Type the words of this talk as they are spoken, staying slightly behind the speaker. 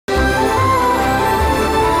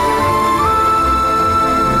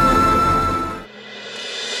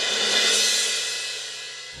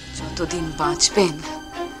যতদিন বাঁচবেন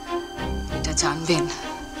এটা জানবেন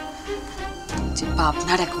যে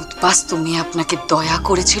আপনার এক উদ্বাস্ত মেয়ে আপনাকে দয়া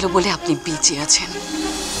করেছিল বলে আপনি বেঁচে আছেন।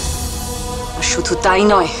 আর শুধু তাই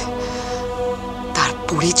নয়, তার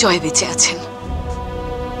পরিচয় বেঁচে আছেন।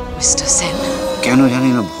 মিস্টার সেন, কেন জানি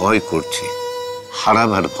না ভয় করছে,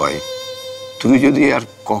 হারাবার ভয়। তুমি যদি আর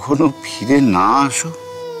কখনো ফিরে না আসো,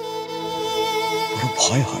 বড়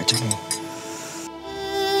ভয় হয় জানো।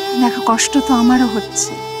 দেখো, কষ্ট তো আমারও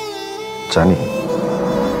হচ্ছে। জানি।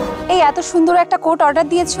 এই এত সুন্দর একটা কোট অর্ডার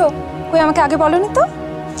দিয়েছো, কই আমাকে আগে বলনি তো?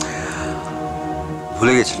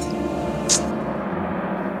 ভুলে গেছিলাম।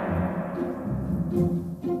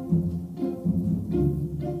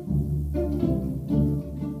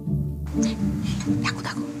 দেখো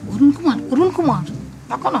দেখো, অরুণ কুমার, অরুণ কুমার,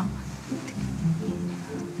 দেখো না।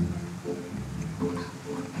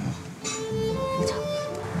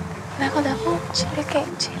 দেখো দেখো,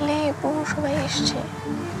 ছেলে বউ সবাই এসছে।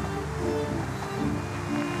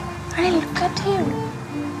 আরে look at him.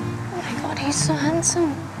 Oh my God, he's so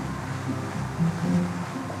handsome.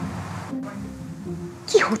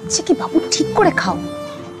 কি হচ্ছে কি বাবু? ঠিক করে খাও।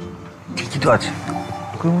 ঠিকই তো আছে,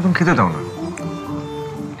 ওর মতন খেতে দাও না।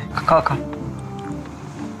 খা খা।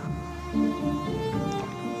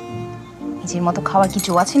 নিজের মতো খাওয়ার কি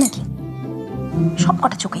জো আছে নাকি? সব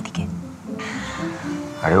কটা চোখের দিকে।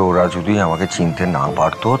 আরে ওরা যদি আমাকে চিনতে না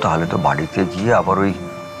পারতো তাহলে তো বাড়িতে গিয়ে আবার ওই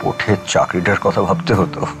পোঠের চাকরিটার কথা ভাবতে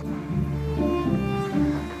হতো।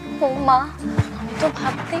 ও মা, আমি তো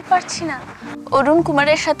ভাবতেই পারছি না অরুণ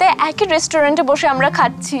কুমারের সাথে একই রেস্টুরেন্টে বসে আমরা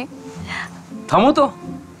খাচ্ছি। থামো তো,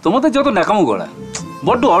 তোমাদের যত ন্যাকামো গড়া,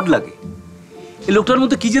 বড্ড অড লাগে। এই লোকটার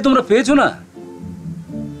মধ্যে কি যে তোমরা পেয়েছো না।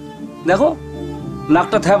 দেখো,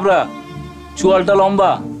 নাকটা থ্যাবড়া, চুয়ালটা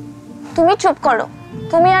লম্বা। তুমি চুপ করো,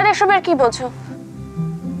 তুমি আর এসবের কি বোঝো?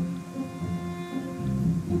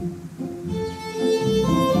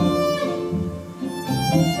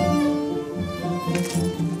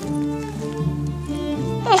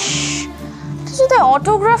 ইস, যদি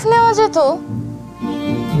অটোগ্রাফ নেওয়া যেত।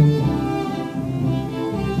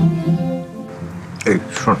 এই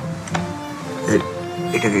শোন,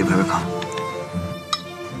 এটাকে এইভাবে খা।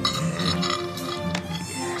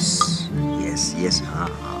 ইয়েস ইয়েস, হ্যাঁ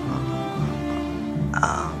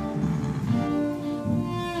হ্যাঁ।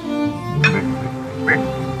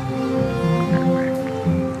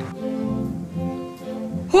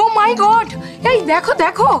 ও মাই গড, এই দেখো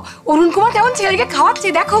দেখো, অরুণ কুমার কেমন ছেলেকে খাওয়াচ্ছে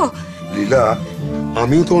দেখো। লীলা,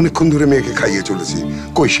 আমিও তো অনেকক্ষণ ধরে মেয়েকে খাইয়ে চলেছি,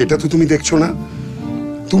 কই সেটা তো তুমি দেখছো না?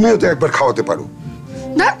 তুমিও তো একবার খাওয়াতে পারো।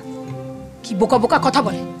 না, কি বোকা বোকা কথা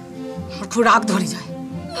বলে, আমার খুব রাগ ধরে যায়।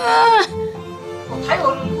 কোথায়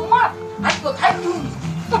অরুণ কুমার আর কোথায় তুমি?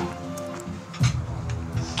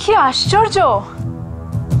 কি আশ্চর্য!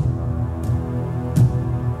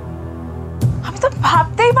 আমি তো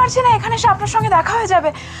ভাবতেই পারছি না এখানে এসে আপনার সঙ্গে দেখা হয়ে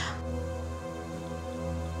যাবে।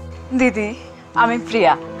 দিদি, আমি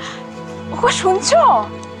প্রিয়া। ও শুনছো?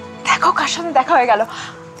 দেখো কার সাথে দেখা হয়ে গেল,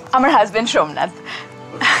 আমার হাজবেন্ড সোমনাথ।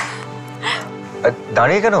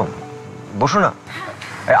 দাঁড়িয়ে কেন? বসো না।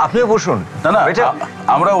 আপনিও বসুন। না না,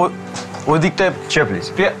 আমরা ওই দিকটায়। Chair please.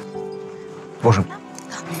 প্রিয়া বসুন।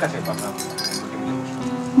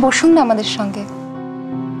 বসুন না আমাদের সঙ্গে।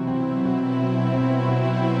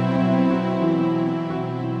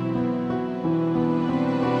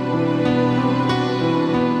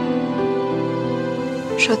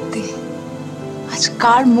 সত্যি আজ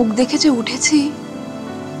কার মুখ দেখে যে উঠেছি।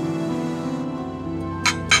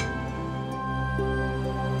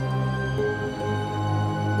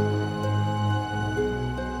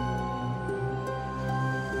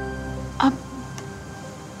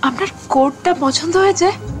 আপনার কোটটা পছন্দ হয়েছে?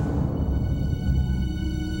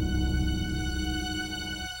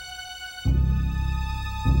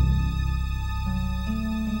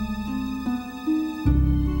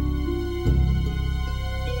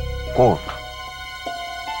 কোট?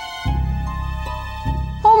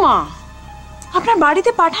 ও মা, আপনার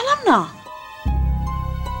বাড়িতে পাঠালাম না?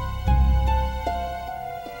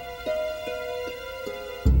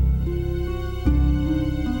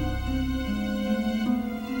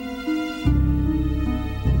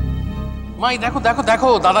 মাই দেখো দেখো দেখো,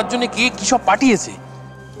 দাদার জন্য কে কি সব পাঠিয়েছে।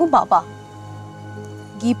 ও বাবা,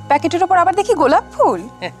 গিফট প্যাকেটের উপর আবার দেখি গোলাপ ফুল।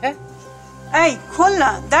 এই খোল না,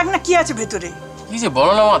 দেখ না কি আছে ভেতরে। কি যে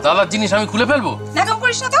বলো না মা, দাদার জিনিস আমি খুলে ফেলবো? দেখাও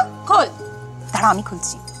করিস না তো, খোল। দাঁড়া আমি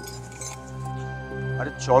খুলছি।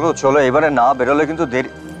 আরে চলো চলো, এবারে না বেরোলে কিন্তু দেরি।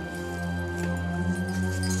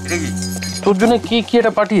 এটা কি তোর জন্য কি কি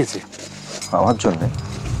এটা পাঠিয়েছে? আমার জন্য?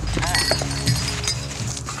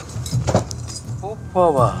 ও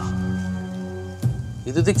বাবা, এ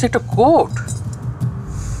তো দেখছি একটা কোট।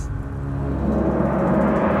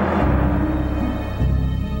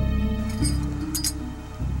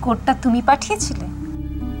 কোডটা তুমি পাঠিয়েছিলে?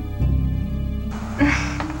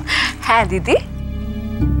 হ্যাঁ দিদি।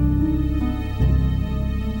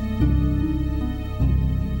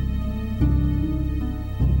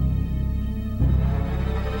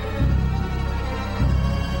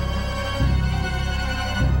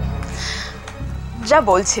 যা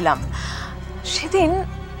বলছিলাম, সেদিন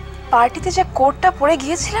পার্টিতে যে কোটটা পরে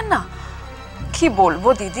গিয়েছিলেন না, কি বলবো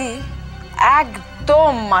দিদি,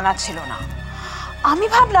 একদম মানা ছিল না। আমি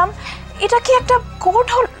ভাবলাম এটা কি একটা কোট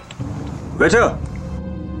হল। বেচো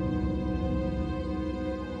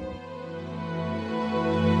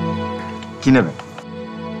কি নেবে?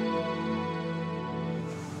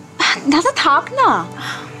 দাদা থাক না,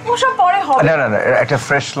 ওসব পরে হবে। না না না, একটা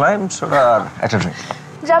ফ্রেশ লাইম সোডা আর একটা ড্রিঙ্ক।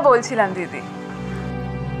 যা বলছিলাম দিদি,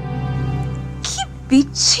 কি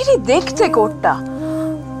বিচ্ছিরি দেখতে কোটটা।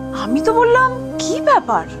 আমি তো বললাম কি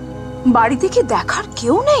ব্যাপার, বাড়িতে কি দেখার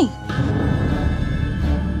কেউ নেই?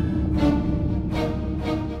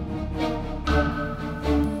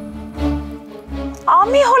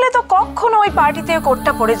 আমি হলে তো কখনো ওই পার্টিতে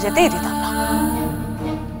কোটটা পরে যেতেই দিতাম না।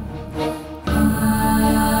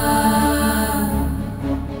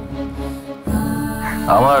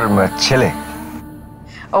 আমার ছেলে।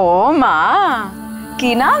 ও মা, কি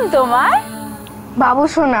নাম তোমার? বাবু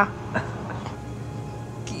সোনা।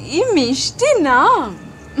 কি মিষ্টি নাম।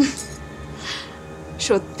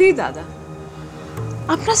 সত্যি দাদা,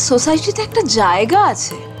 আপনার সোসাইটিতে একটা জায়গা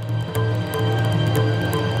আছে।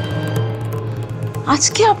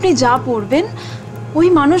 আজকে আপনি যা পরবেন, ওই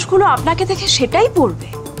মানুষগুলো আপনাকে দেখে সেটাই পরবে,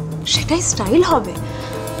 সেটাই স্টাইল হবে।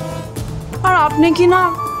 আর আপনি কি না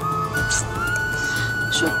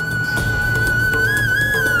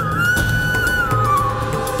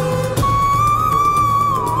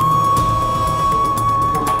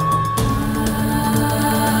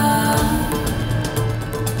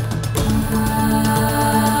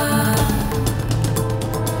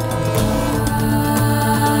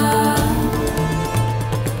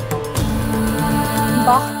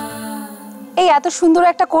বাহ, এই এত সুন্দর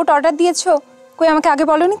একটা কোট অর্ডার দিয়েছো, কই আমাকে আগে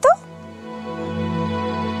বলোনি তো?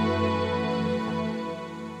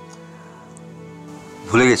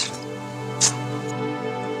 ভুলে গেছি।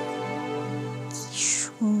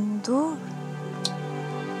 সুন্দর।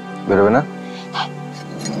 বেরোবে না?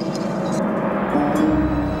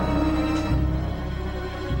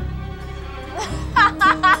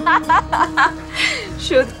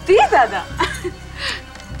 সত্যি দাদা?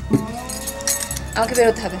 আমাকে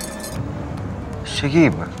বেরোতে হবে। সে কি,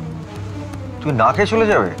 তুই না খেয়ে চলে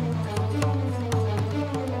যাবে?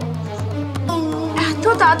 এত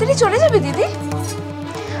তাড়াতাড়ি চলে যাবে দিদি?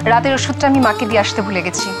 রাতের ওষুধটা আমি মাকে দিয়ে আসতে ভুলে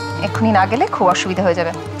গেছি, এক্ষুনি না গেলে খুব অসুবিধা হয়ে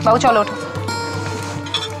যাবে। বাবু চলো ওঠো।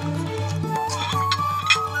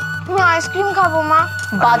 তুমি আইসক্রিম খাবো মা?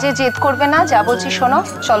 বাজে জেদ করবে না, যা বলছি শোনো।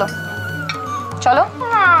 চলো চলো।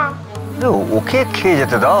 ওকে খেয়ে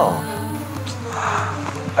যেতে দাও,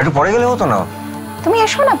 একটু পরে গেলে হতো না? তুমি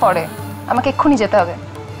এসো না পরে, আমাকে এক্ষুনি যেতে হবে।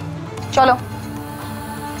 চলো।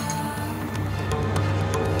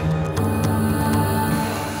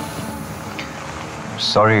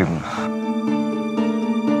 Sorry,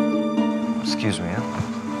 excuse me.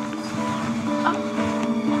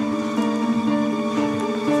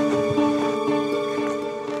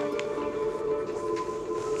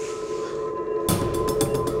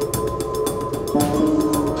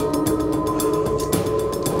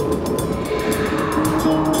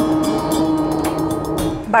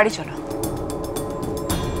 বাড়ি চলো।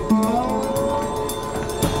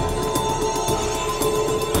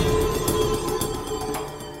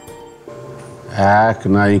 এক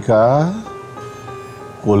নায়িকা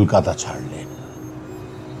কলকাতা ছাড়লেন,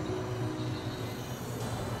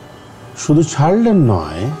 শুধু ছাড়লেন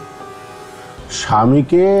নয়,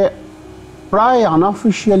 স্বামীকে প্রায়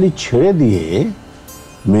আনঅফিশিয়ালি ছেড়ে দিয়ে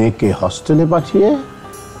মেয়েকে হস্টেলে পাঠিয়ে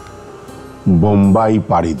বোম্বাই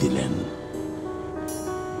পাড়ি দিলেন।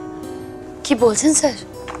 কি বলছেন স্যার?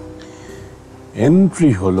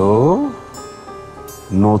 এন্ট্রি হলো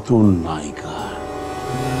নতুন নায়িকা।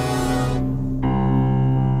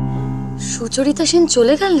 সুচরিতা সেন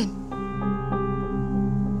চলে গেলেন?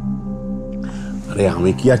 আরে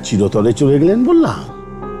আমি কি আর চিরতরে চলে গেলেন বললাম?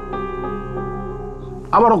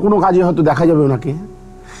 আবারও কোনো কাজে হয়তো দেখা যাবে ওনাকে,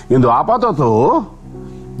 কিন্তু আপাতত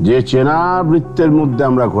যে চেনা বৃত্তের মধ্যে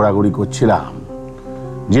আমরা ঘোরাঘুরি করছিলাম,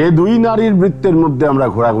 যে দুই নারীর বৃত্তের মধ্যে আমরা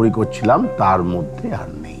ঘোরাঘুরি করছিলাম, তার মধ্যে আর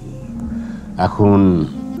নেই। এখন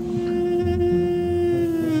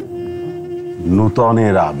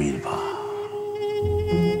নূতনের আবির্ভাব।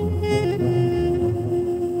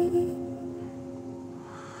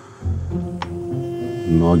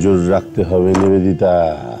 নজর রাখতে হবে নিবেদিতা।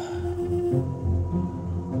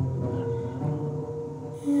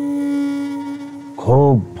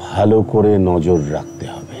 খুব ভালো করে নজর রাখতে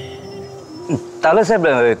হবে। তাহলে স্যার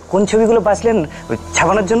কোন ছবিগুলো বাঁচলেন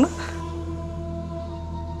ছাপানোর জন্য?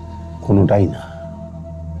 কোনোটাই না।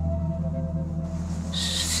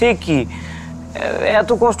 সে কি, এত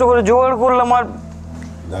কষ্ট করে জোগাড় করলাম আর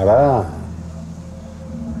দাঁড়া,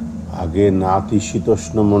 আগে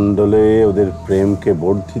নাতিশীতোষ্ণ মণ্ডলে ওদের প্রেমকে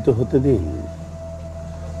বর্ধিত হতে দিন।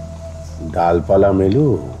 ডালপালা মেলু,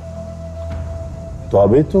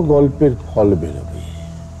 তবে তো গল্পের ফল বেরোবে।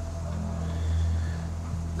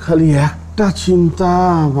 খালি একটা চিন্তা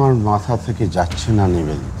আমার মাথা থেকে যাচ্ছে না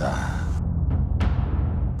নিবেদিতা।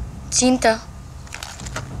 চিন্তা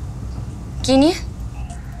কি নিয়ে?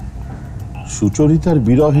 সুচরিতার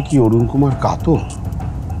বিরহে কি অরুণ কুমার কাতর?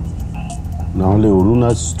 না হলে অরুণ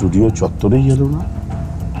আজ স্টুডিও চত্বরেই এলো না।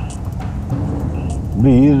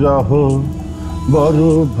 বিরহ বড়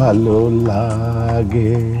ভালো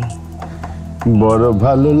লাগে, বড়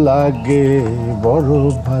ভালো লাগে, বড়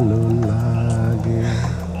ভালো লাগে।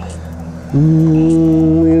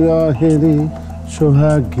 রহেরি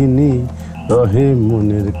সোহাগিনী রহে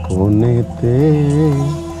মনের কোণেতে,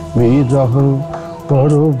 বিরহ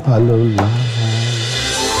বড় ভালো লাগে।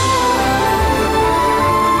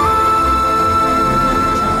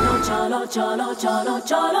 চলো চলো চলো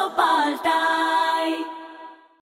চলো পাল্টাই।